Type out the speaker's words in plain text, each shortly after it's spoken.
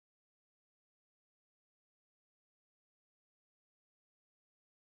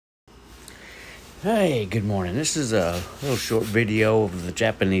Hey, good morning. This is a little short video of the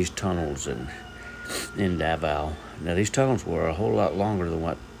Japanese tunnels in Davao. Now, these tunnels were a whole lot longer than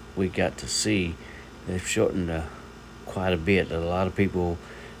what we got to see. They've shortened quite a bit. A lot of people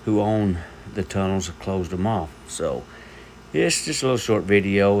who own the tunnels have closed them off. So, it's just a little short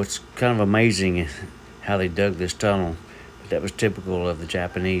video. It's kind of amazing how they dug this tunnel. But that was typical of the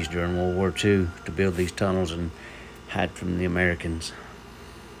Japanese during World War II to build these tunnels and hide from the Americans.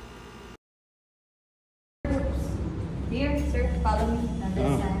 Here, sir, follow me on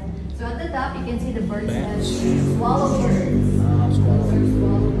this side. So at the top, you can see the birds as swallow birds.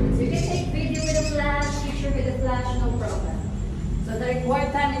 Swallow birds. You can take video with a flash, picture with a flash, no problem. So the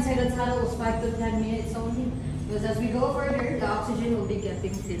required time inside the tunnel was 5 to 10 minutes only. Because as we go further, the oxygen will be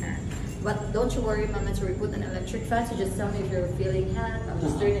getting thinner. But don't you worry, Mama, so we put an electric fan, so just tell me if you're feeling hot. I'll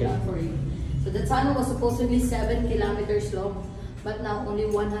just turn it on for you. So the tunnel was supposed to be 7 kilometers long, but now only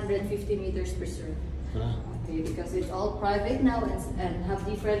 150 meters per second. Okay, because it's all private now and have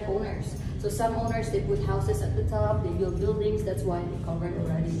different owners. So some owners, they put houses at the top, they build buildings, that's why they covered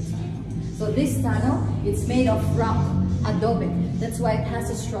already the tunnel. So this tunnel, it's made of rock, adobe. That's why it has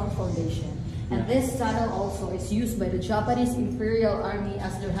a strong foundation. And this tunnel also is used by the Japanese Imperial Army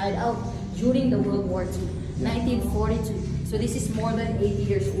as their hideout during the World War II, 1942. So this is more than 80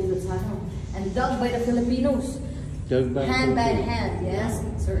 years old, the tunnel. And dug by the Filipinos. Dug by hand by hand, yes,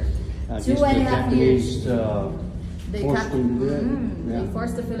 sir. 2.5 years. They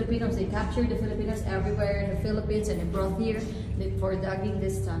forced the Filipinos. They captured the Filipinos everywhere in the Philippines and they brought here for digging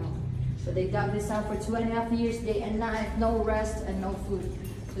this tunnel. So they dug this out for 2.5 years, day and night, no rest and no food.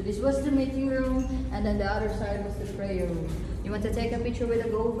 So this was the meeting room, and then the other side was the prayer room. You want to take a picture with the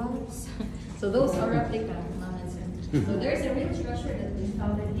gold bars? So those are replica. So there's a real treasure that we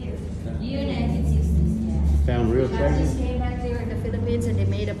found here. Year 1960s. Found real treasure. Japanese came back here in the Philippines and they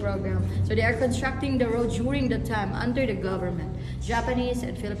made a program. So they are constructing the road during the time under the government. Japanese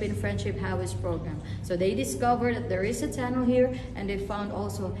and Philippine Friendship Highways program. So they discovered that there is a tunnel here and they found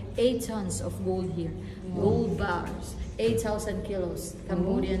also 8 tons of gold here. Gold bars, 8,000 kilos,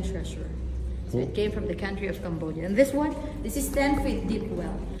 Cambodian treasure. So it came from the country of Cambodia. And this one, this is 10 feet deep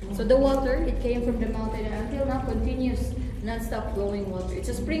well. So the water, it came from the mountain and until now continues non-stop flowing water. It's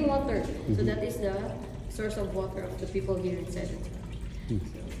a spring water. So that is the source of water of the people here inside the town.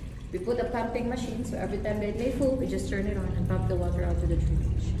 So we put a pumping machine, so every time they full, we just turn it on and pump the water out to the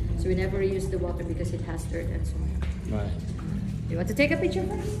drainage. So we never reuse the water because it has dirt and so on. Right. You want to take a picture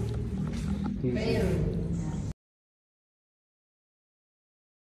first?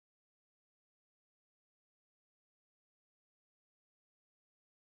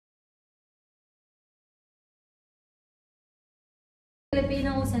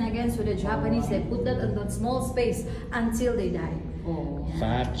 Filipinos and again so the Japanese, they put that on that small space until they died.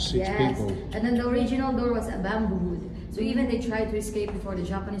 5 to 6 people. And then the original door was a bamboo wood. So even they tried to escape before the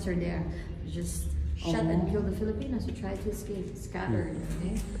Japanese are there. They just shot and killed the Filipinos who tried to escape, scattered.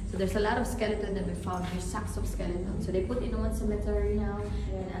 Okay? So there's a lot of skeleton that we found. There's sacks of skeletons. So they put in one cemetery now,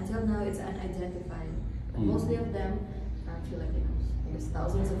 and until now it's unidentified. But mostly of them are Filipinos. Because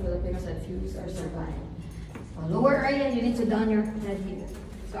thousands of Filipinos and few are surviving. Lower area, you need to down your head here.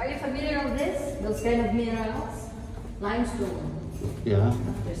 So are you familiar with this? Those kind of minerals? Limestone. Yeah.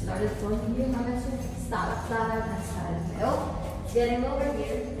 They started forming here, stalactite and stalactite. Oh, it's getting lower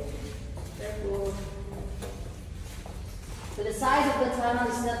here. Careful. So the size of the tunnel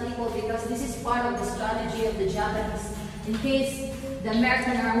is not equal because this is part of the strategy of the Japanese. In case the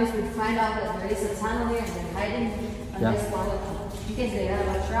American armies would find out that there is a tunnel here and they're hiding on this part of it. In case they have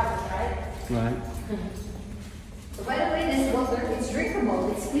a trap, right? Right. So by the way, this water, it's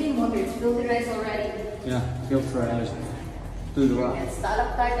drinkable, it's clean water, it's filterized already. Yeah, filterized through the rock. And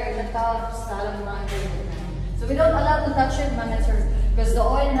stalactite are in the top, stalagmite are in the top. So we don't allow to touch it, because the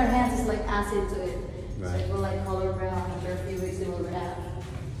oil in our hands is like acid to it. Right. So it will like color brown, after a few weeks it will red.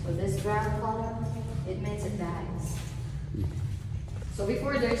 So this brown color, it means it dies. So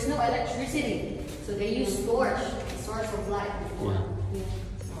before there is no electricity, so they use torch, a source of light before. Yeah.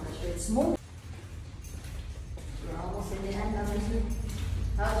 Torch, so it's smoke. We're almost in the end of this.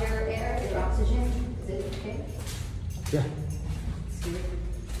 How's your air, your oxygen? Is it okay? Yeah. It's good.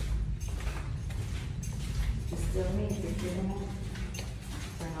 Just tell me if you're feeling it.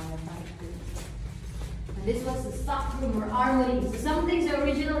 And this was the stock room or armory. So some things are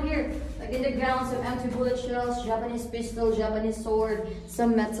original here. Like in the ground, some empty bullet shells, Japanese pistol, Japanese sword,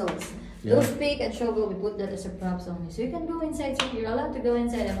 some metals. Yeah. Those pick and shovel, we put that as a props only. So you can go inside, so you're allowed to go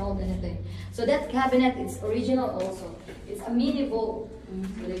inside and hold anything. So that cabinet is original also. It's a mini vault.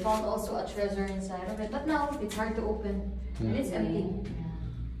 So they found also a treasure inside of it. But now, it's hard to open. And it's empty.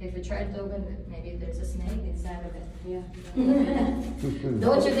 If you try to open it, maybe there's a snake inside of it. Yeah.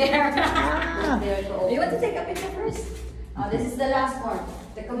 Don't you dare! Dare to open. You want to take a picture first? This is the last part.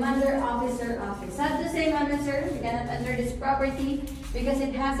 The commander officer office. Have the same honor, sir. You cannot enter this property because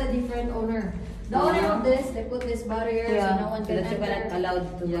it has a different owner. The owner of this, they put this barrier so no one so can that you enter. cannot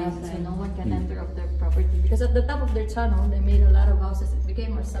allowed to go Yeah, so inside. no one can enter of their property. Because at the top of their tunnel, they made a lot of houses. It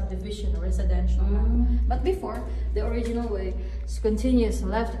became a subdivision, a residential now. But before, the original way is continuous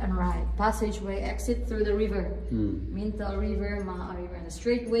left and right. Passageway, exit through the river. Mintal River, Maa River. And the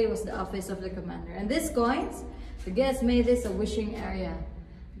straight way was the office of the commander. And these coins, the guests made this a wishing area.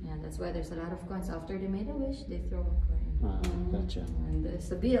 Yeah, that's why there's a lot of coins. After they made a wish, they throw a coin. Gotcha. And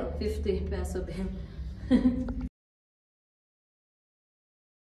there's a bill, 50 peso bill.